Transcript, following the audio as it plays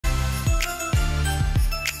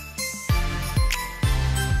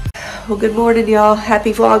Well, good morning, y'all.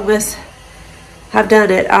 Happy Vlogmas. I've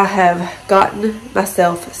done it. I have gotten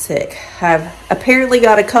myself sick. I've apparently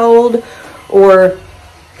got a cold or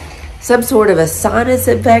some sort of a sinus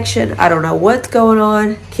infection. I don't know what's going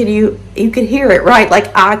on. You can hear it, right?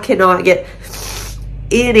 Like I cannot get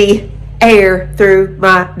any air through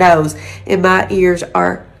my nose and my ears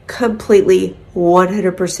are completely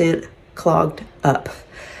 100% clogged up.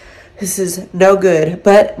 This is no good,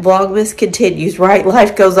 but Vlogmas continues, right?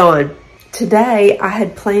 Life goes on. Today, I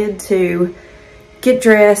had planned to get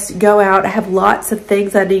dressed, go out. I have lots of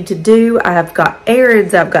things I need to do. I've got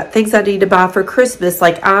errands. I've got things I need to buy for Christmas.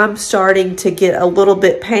 Like I'm starting to get a little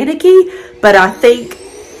bit panicky, but I think,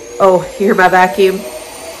 oh, hear my vacuum?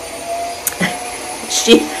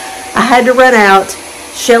 I had to run out.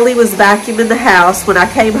 Shelly was vacuuming the house. When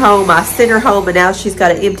I came home, I sent her home and now she's got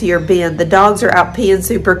to empty her bin. The dogs are out peeing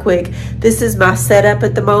super quick. This is my setup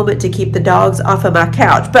at the moment to keep the dogs off of my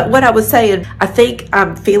couch. But what I was saying, I think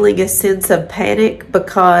I'm feeling a sense of panic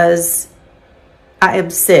because I am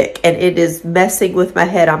sick and it is messing with my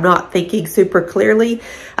head. I'm not thinking super clearly.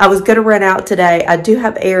 I was going to run out today. I do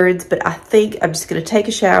have errands, but I think I'm just going to take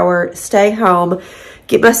a shower, stay home,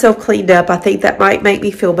 get myself cleaned up. I think that might make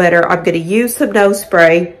me feel better. I'm going to use some nose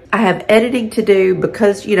spray. I have editing to do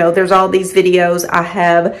because, you know, there's all these videos. I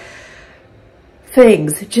have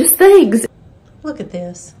things, just things. Look at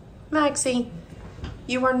this. Maxie,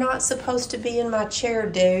 you are not supposed to be in my chair,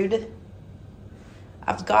 dude.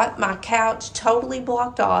 I've got my couch totally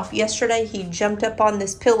blocked off. Yesterday, he jumped up on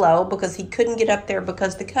this pillow because he couldn't get up there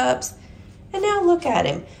because the cups. And now look at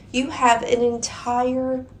him. You have an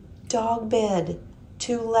entire dog bed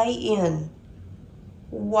to lay in.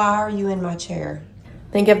 Why are you in my chair?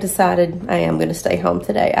 I think I've decided I am going to stay home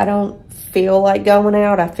today. I don't feel like going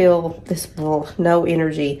out. I feel this no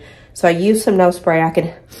energy. So I used some nose spray. I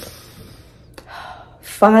could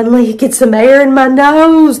finally get some air in my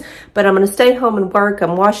nose. But I'm going to stay home and work.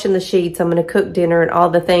 I'm washing the sheets. I'm going to cook dinner and all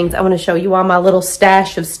the things. I'm going to show you all my little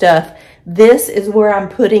stash of stuff. This is where I'm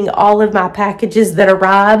putting all of my packages that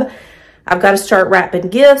arrive. I've got to start wrapping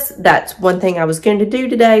gifts. That's one thing I was going to do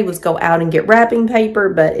today was go out and get wrapping paper,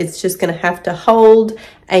 but it's just going to have to hold.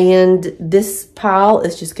 And this pile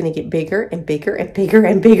is just going to get bigger and bigger and bigger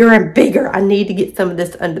and bigger and bigger. I need to get some of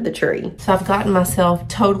this under the tree. So I've gotten myself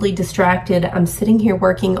totally distracted. I'm sitting here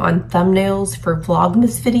working on thumbnails for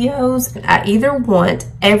Vlogmas videos. I either want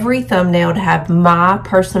every thumbnail to have my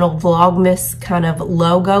personal Vlogmas kind of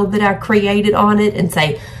logo that I created on it and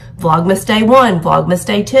say Vlogmas Day 1, Vlogmas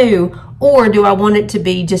Day 2, or do I want it to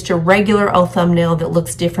be just a regular old thumbnail that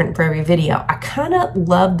looks different for every video? I kind of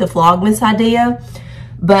love the Vlogmas idea,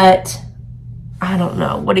 but I don't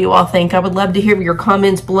know. What do you all think? I would love to hear your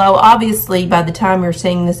comments below. Obviously, by the time you're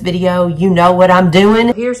seeing this video, you know what I'm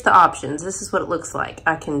doing. Here's the options. This is what it looks like.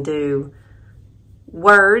 I can do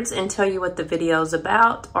words and tell you what the video's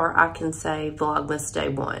about, or I can say Vlogmas Day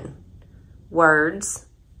 1. Words.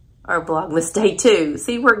 Or Vlogmas Day 2.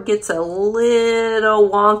 See where it gets a little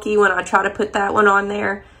wonky when I try to put that one on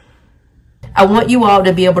there? I want you all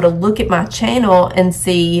to be able to look at my channel and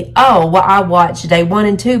see, oh, well, I watched Day 1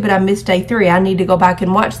 and 2, but I missed Day 3. I need to go back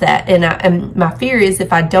and watch that. And my fear is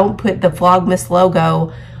if I don't put the Vlogmas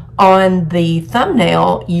logo on the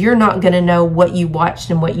thumbnail, you're not going to know what you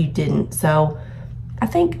watched and what you didn't. So I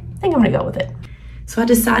think I'm going to go with it. So I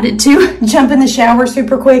decided to jump in the shower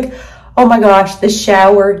super quick. Oh my gosh, the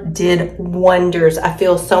shower did wonders. I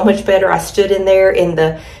feel so much better. I stood in there in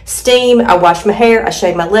the steam. I washed my hair. I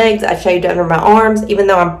shaved my legs. I shaved under my arms. Even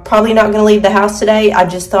though I'm probably not going to leave the house today, I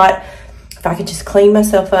just thought if I could just clean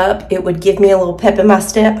myself up, it would give me a little pep in my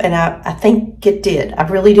step. And I think it did. I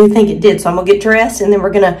really do think it did. So I'm going to get dressed and then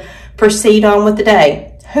we're going to proceed on with the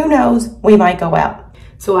day. Who knows? We might go out.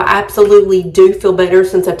 So I absolutely do feel better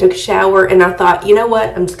since I took a shower. And I thought, you know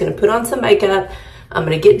what? I'm just going to put on some makeup. I'm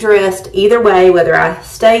going to get dressed either way, whether I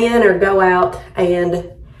stay in or go out, and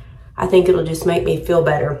I think it'll just make me feel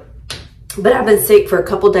better. But I've been sick for a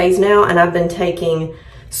couple days now, and I've been taking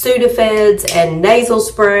Sudafeds and nasal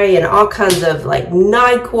spray and all kinds of like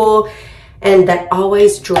NyQuil, and that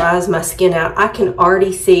always dries my skin out. I can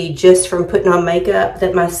already see just from putting on makeup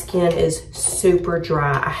that my skin is super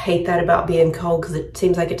dry. I hate that about being cold because it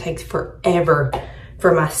seems like it takes forever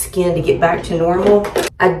for my skin to get back to normal.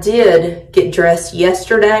 I did get dressed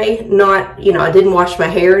yesterday. Not, you know, I didn't wash my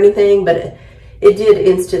hair or anything, but it did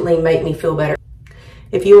instantly make me feel better.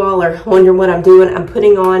 If you all are wondering what I'm doing, I'm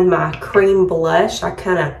putting on my cream blush. I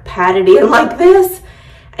kind of pat it in like this,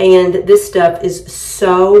 and this stuff is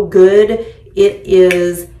so good. It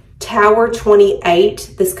is Tower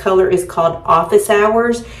 28. This color is called Office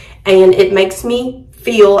Hours, and it makes me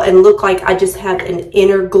feel and look like I just have an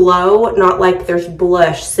inner glow, not like there's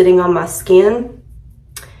blush sitting on my skin.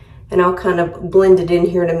 And I'll kind of blend it in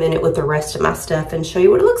here in a minute with the rest of my stuff and show you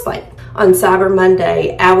what it looks like. On Cyber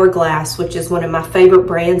Monday, Hourglass, which is one of my favorite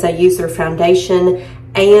brands, I use their foundation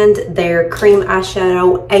and their cream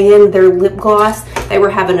eyeshadow and their lip gloss. They were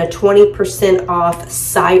having a 20% off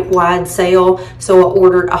site-wide sale. So I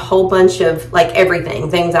ordered a whole bunch of like everything,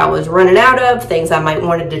 things I was running out of, things I might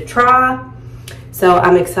wanted to try. So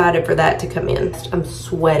I'm excited for that to come in. I'm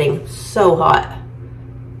sweating so hot.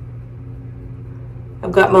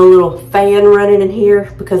 I've got my little fan running in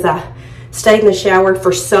here because I stayed in the shower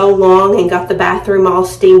for so long and got the bathroom all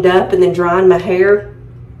steamed up and then drying my hair.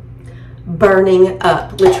 Burning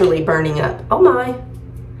up, literally burning up. Oh my.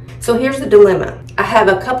 So here's the dilemma. I have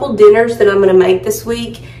a couple dinners that I'm gonna make this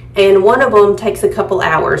week, and one of them takes a couple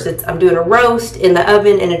hours. I'm doing a roast in the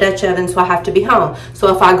oven, in a Dutch oven, so I have to be home.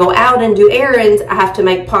 So if I go out and do errands, I have to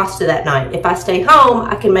make pasta that night. If I stay home,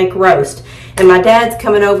 I can make roast. And my dad's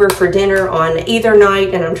coming over for dinner on either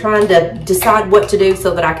night, and I'm trying to decide what to do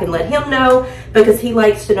so that I can let him know, because he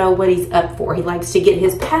likes to know what he's up for. He likes to get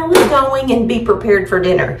his palate going and be prepared for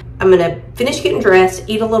dinner. I'm gonna finish getting dressed,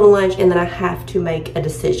 eat a little lunch, and then I have to make a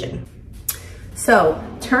decision. So,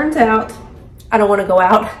 turns out I don't want to go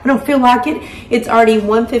out. I don't feel like it. It's already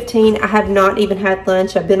 1:15. I have not even had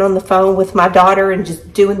lunch. I've been on the phone with my daughter and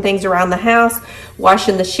just doing things around the house,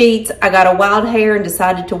 washing the sheets. I got a wild hair and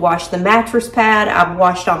decided to wash the mattress pad. I've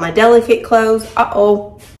washed all my delicate clothes.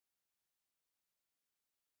 Uh-oh.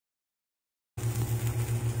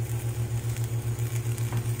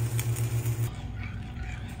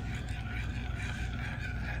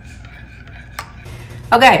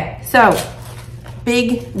 Okay, so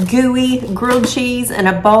big gooey grilled cheese and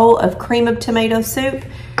a bowl of cream of tomato soup.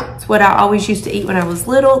 It's what I always used to eat when I was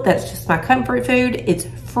little. That's just my comfort food. It's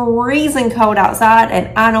freezing cold outside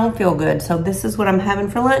and I don't feel good. So this is what I'm having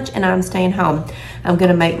for lunch and I'm staying home. I'm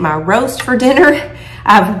gonna make my roast for dinner.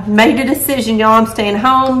 I've made a decision, y'all. I'm staying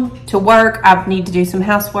home to work. I need to do some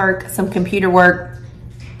housework, some computer work,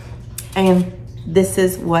 and this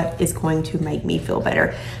is what is going to make me feel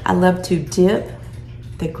better. I love to dip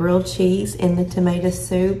the grilled cheese in the tomato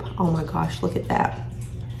soup. Oh my gosh, look at that.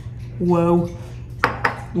 Whoa,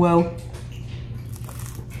 whoa.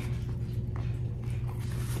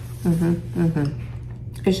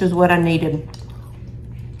 This is what I needed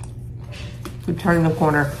to turn the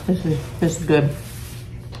corner. This is good.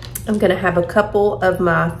 I'm gonna have a couple of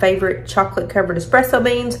my favorite chocolate covered espresso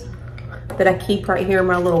beans that I keep right here in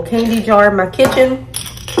my little candy jar in my kitchen.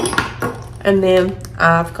 And then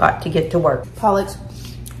I've got to get to work. Pollux,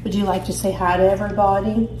 would you like to say hi to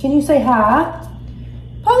everybody? Can you say hi?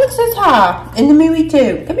 Pollux says hi. And the movie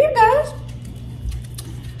too. Come here, guys.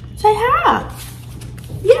 Say hi.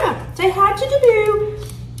 Yeah, say hi to the boo.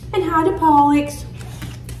 And hi to Pollux.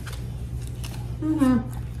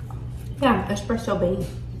 Yeah, espresso bean.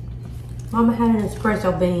 Mama had an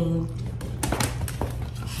espresso bean.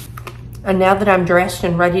 And now that I'm dressed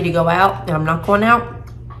and ready to go out, and I'm not going out,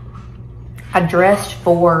 I dressed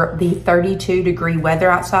for the 32-degree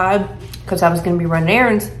weather outside because I was going to be running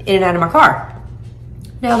errands in and out of my car.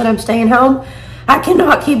 Now that I'm staying home, I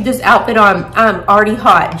cannot keep this outfit on. I'm already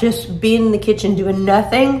hot. Just being in the kitchen doing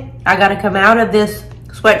nothing. I got to come out of this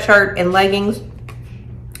sweatshirt and leggings,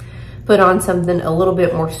 put on something a little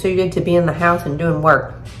bit more suited to be in the house and doing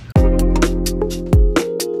work.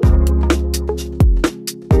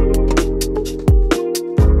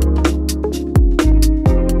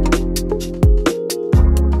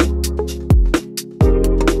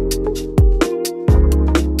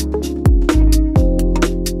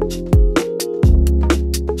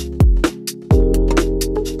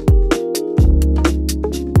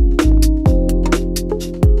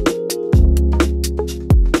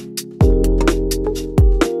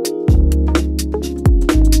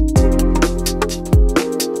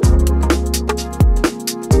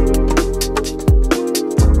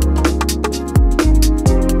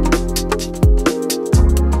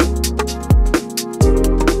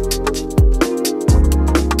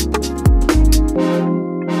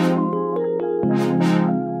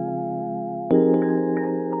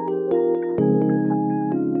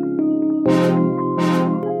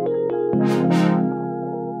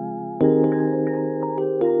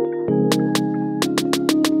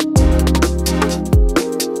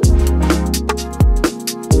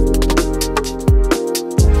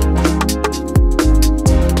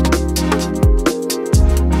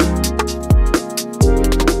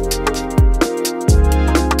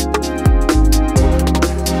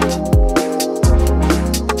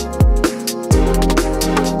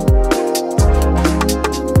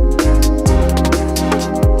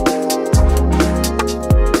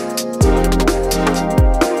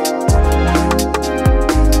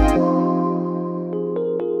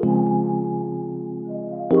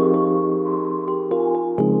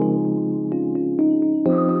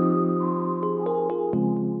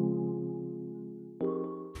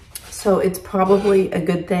 So it's probably a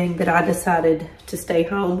good thing that I decided to stay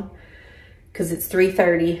home because it's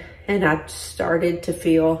 3:30 and I started to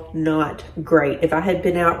feel not great. If I had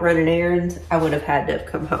been out running errands, I would have had to have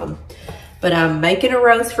come home. But I'm making a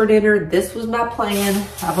roast for dinner. This was my plan.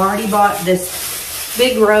 I've already bought this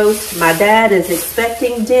big roast. My dad is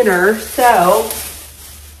expecting dinner, so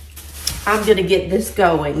I'm gonna get this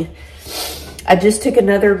going. I just took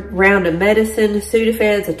another round of medicine,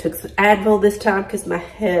 Sudafeds. I took some Advil this time because my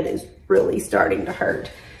head is really starting to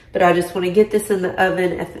hurt. But I just want to get this in the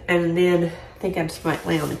oven, and then I think I just might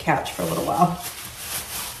lay on the couch for a little while.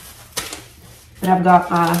 But I've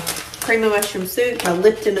got my cream of mushroom soup, my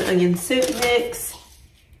Lipton onion soup mix.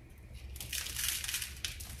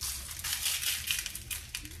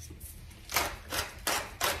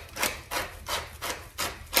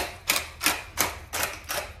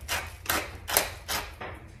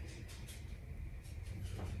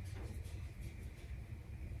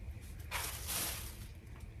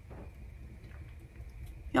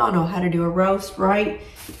 Y'all know how to do a roast, right?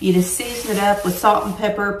 You just season it up with salt and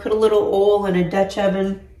pepper, put a little oil in a Dutch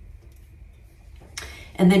oven,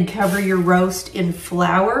 and then cover your roast in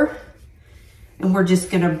flour. And we're just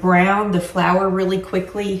gonna brown the flour really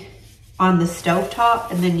quickly on the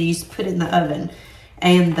stovetop, and then you just put it in the oven.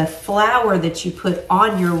 And the flour that you put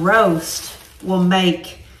on your roast will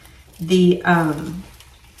make the,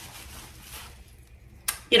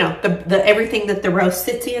 you know, the everything that the roast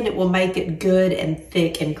sits in, it will make it good and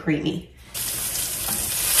thick and creamy.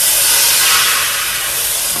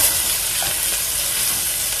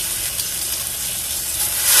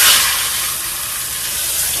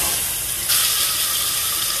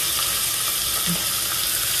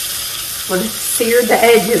 Want to sear the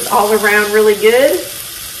edges all around really good.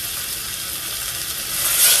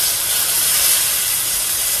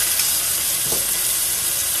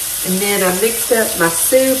 And then I mixed up my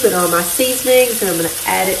soup and all my seasonings, and I'm going to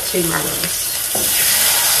add it to my roast.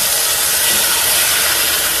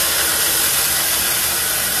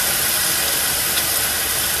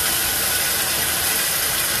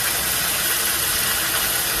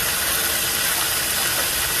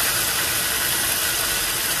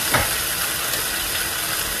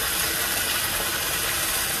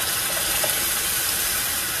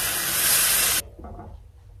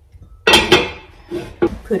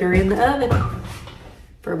 Put her in the oven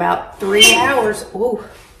for about 3 hours. Ooh.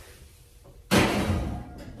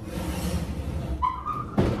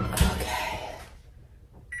 Okay.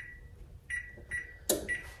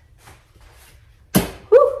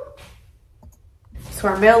 Woo. So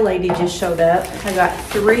our mail lady just showed up. I got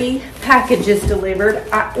 3 packages delivered.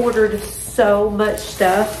 I ordered so much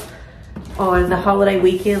stuff on the holiday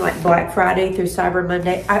weekend, like Black Friday through Cyber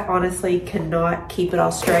Monday. I honestly cannot keep it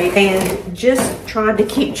all straight, and just trying to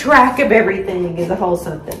keep track of everything is a whole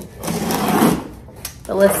something.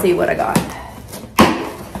 But let's see what I got.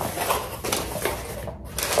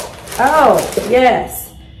 Oh,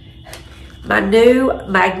 yes. My new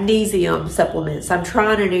magnesium supplements. I'm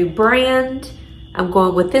trying a new brand. I'm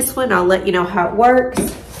going with this one. I'll let you know how it works.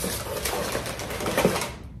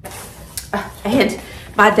 And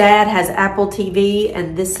my dad has Apple TV,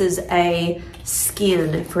 and this is a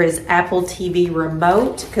skin for his Apple TV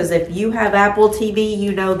remote, because if you have Apple TV,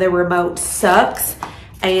 you know the remote sucks.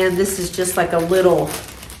 And this is just like a little,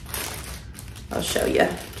 I'll show you.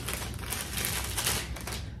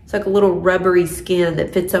 It's like a little rubbery skin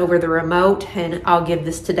that fits over the remote, and I'll give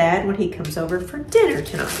this to Dad when he comes over for dinner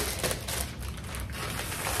tonight.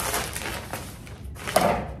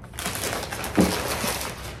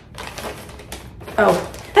 Oh,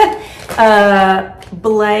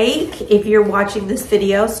 Blake, if you're watching this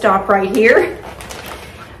video, stop right here.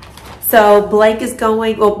 So Blake is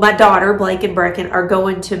going, well, my daughter, Blake and Brecken, are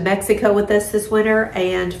going to Mexico with us this winter.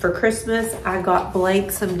 And for Christmas, I got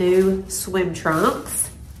Blake some new swim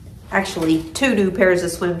trunks. Actually, 2 new pairs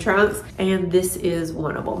of swim trunks. And this is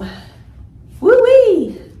one of them.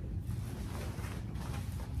 Woo-wee!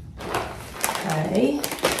 Okay.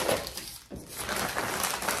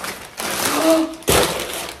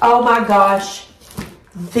 Oh my gosh.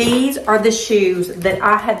 These are the shoes that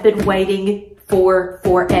I have been waiting for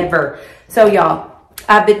forever. So y'all,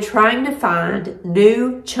 I've been trying to find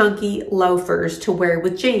new chunky loafers to wear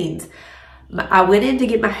with jeans. I went in to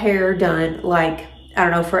get my hair done like, I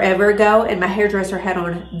don't know, forever ago, and my hairdresser had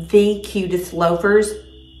on the cutest loafers.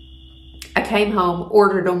 I came home,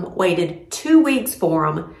 ordered them, waited 2 weeks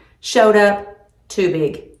for them, showed up, too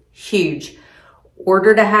big, huge.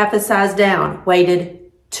 Ordered a half a size down, waited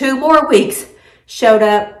 2 more weeks, showed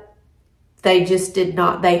up. They just did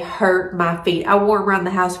not, they hurt my feet. I wore them around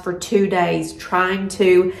the house for 2 days trying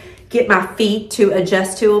to get my feet to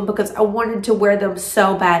adjust to them because I wanted to wear them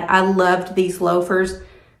so bad. I loved these loafers.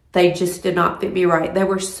 They just did not fit me right. They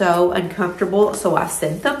were so uncomfortable, so I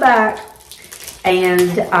sent them back.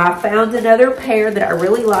 And I found another pair that I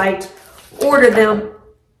really liked, ordered them,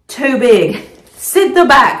 too big, sent them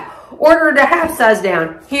back, ordered a half size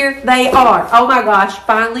down. Here they are. Oh my gosh,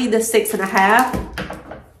 finally the 6.5.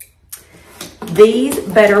 These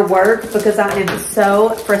better work because I am so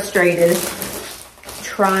frustrated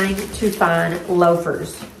trying to find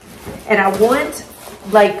loafers. And I want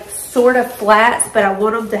like sort of flats, but I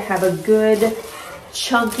want them to have a good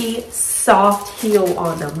chunky soft heel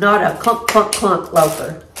on them, not a clunk clunk clunk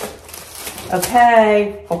loafer.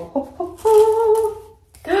 Okay.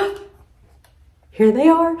 Here they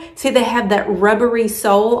are. See, they have that rubbery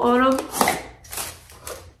sole on them.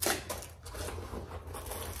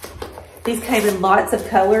 These came in lots of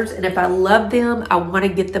colors, and if I love them, I want to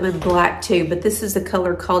get them in black too, but this is the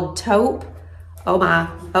color called taupe. Oh my,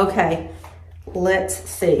 okay. Let's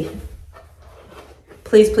see.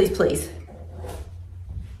 Please, please, please.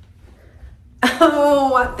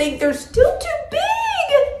 Oh, I think they're still too big.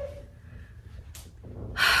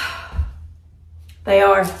 They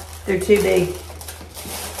are. They're too big.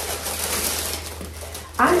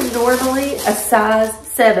 I am normally a size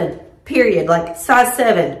 7, period. Like size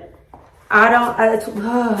 7. That's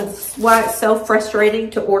why it's so frustrating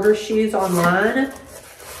to order shoes online.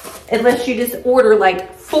 Unless you just order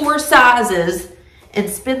like 4 sizes and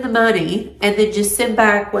spend the money and then just send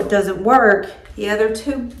back what doesn't work. Yeah, they're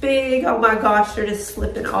too big. Oh my gosh, they're just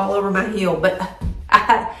slipping all over my heel. But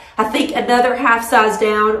I think another half size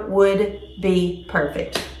down would be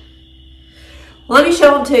perfect. Let me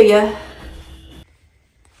show them to you.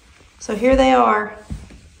 So here they are.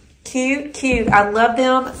 Cute, cute. I love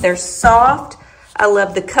them. They're soft. I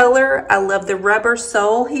love the color. I love the rubber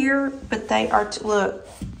sole here. But they are, look,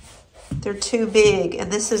 they're too big. And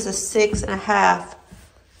this is a 6.5.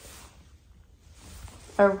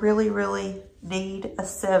 I really, really need a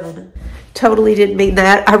 7. Totally didn't mean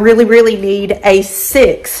that. I really, really need a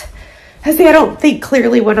 6. See, I don't think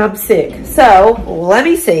clearly when I'm sick. So let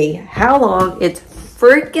me see how long it's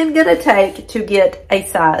freaking gonna take to get a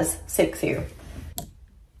size 6 here.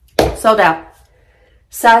 Sold out.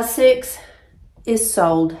 Size 6 is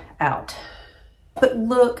sold out. But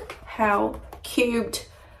look how cute.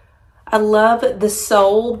 I love the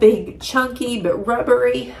sole, big chunky but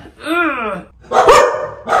rubbery.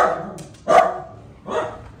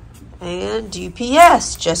 And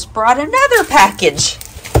UPS just brought another package.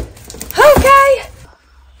 Okay.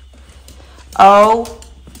 Oh,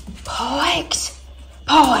 Poix.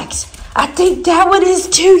 I think that one is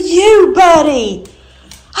to you, buddy.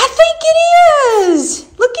 I think it is.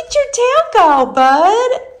 Look at your tail go,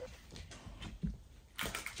 bud.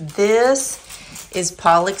 This is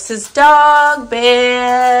Pollix's dog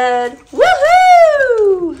bed.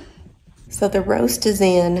 Woohoo! So the roast is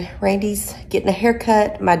in. Randy's getting a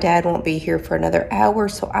haircut. My dad won't be here for another hour,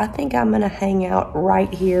 so I think I'm gonna hang out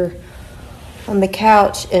right here on the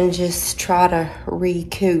couch and just try to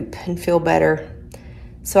recoup and feel better.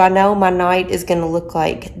 So I know my night is gonna look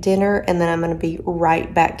like dinner, and then I'm gonna be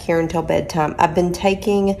right back here until bedtime. I've been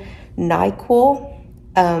taking NyQuil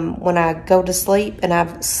when I go to sleep, and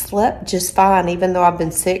I've slept just fine, even though I've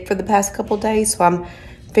been sick for the past couple days. So I'm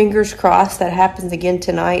fingers crossed that happens again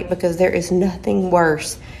tonight, because there is nothing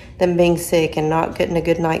worse than being sick and not getting a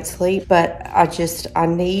good night's sleep. But I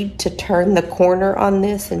need to turn the corner on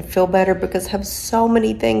this and feel better, because I have so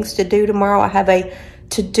many things to do tomorrow. I have a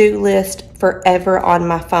to-do list forever on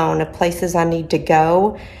my phone of places I need to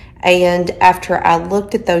go. And after I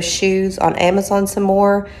looked at those shoes on Amazon some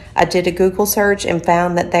more, I did a Google search and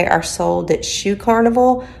found that they are sold at Shoe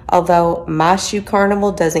Carnival, although my Shoe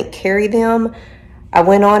Carnival doesn't carry them. I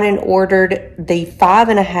went on and ordered the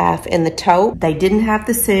 5.5 in the taupe. They didn't have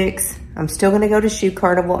the 6. I'm still gonna go to Shoe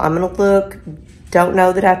Carnival. I'm gonna look. Don't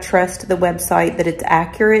know that I trust the website, that it's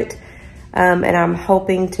accurate. And I'm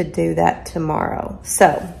hoping to do that tomorrow.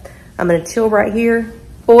 So I'm gonna chill right here.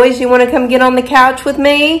 Boys, you wanna come get on the couch with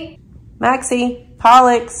me? Maxie,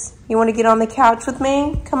 Pollux, you wanna get on the couch with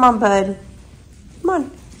me? Come on, bud. Come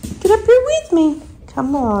on, get up here with me.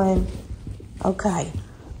 Come on. Okay,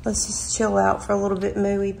 let's just chill out for a little bit,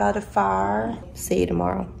 Mooey, by the fire. See you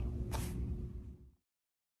tomorrow.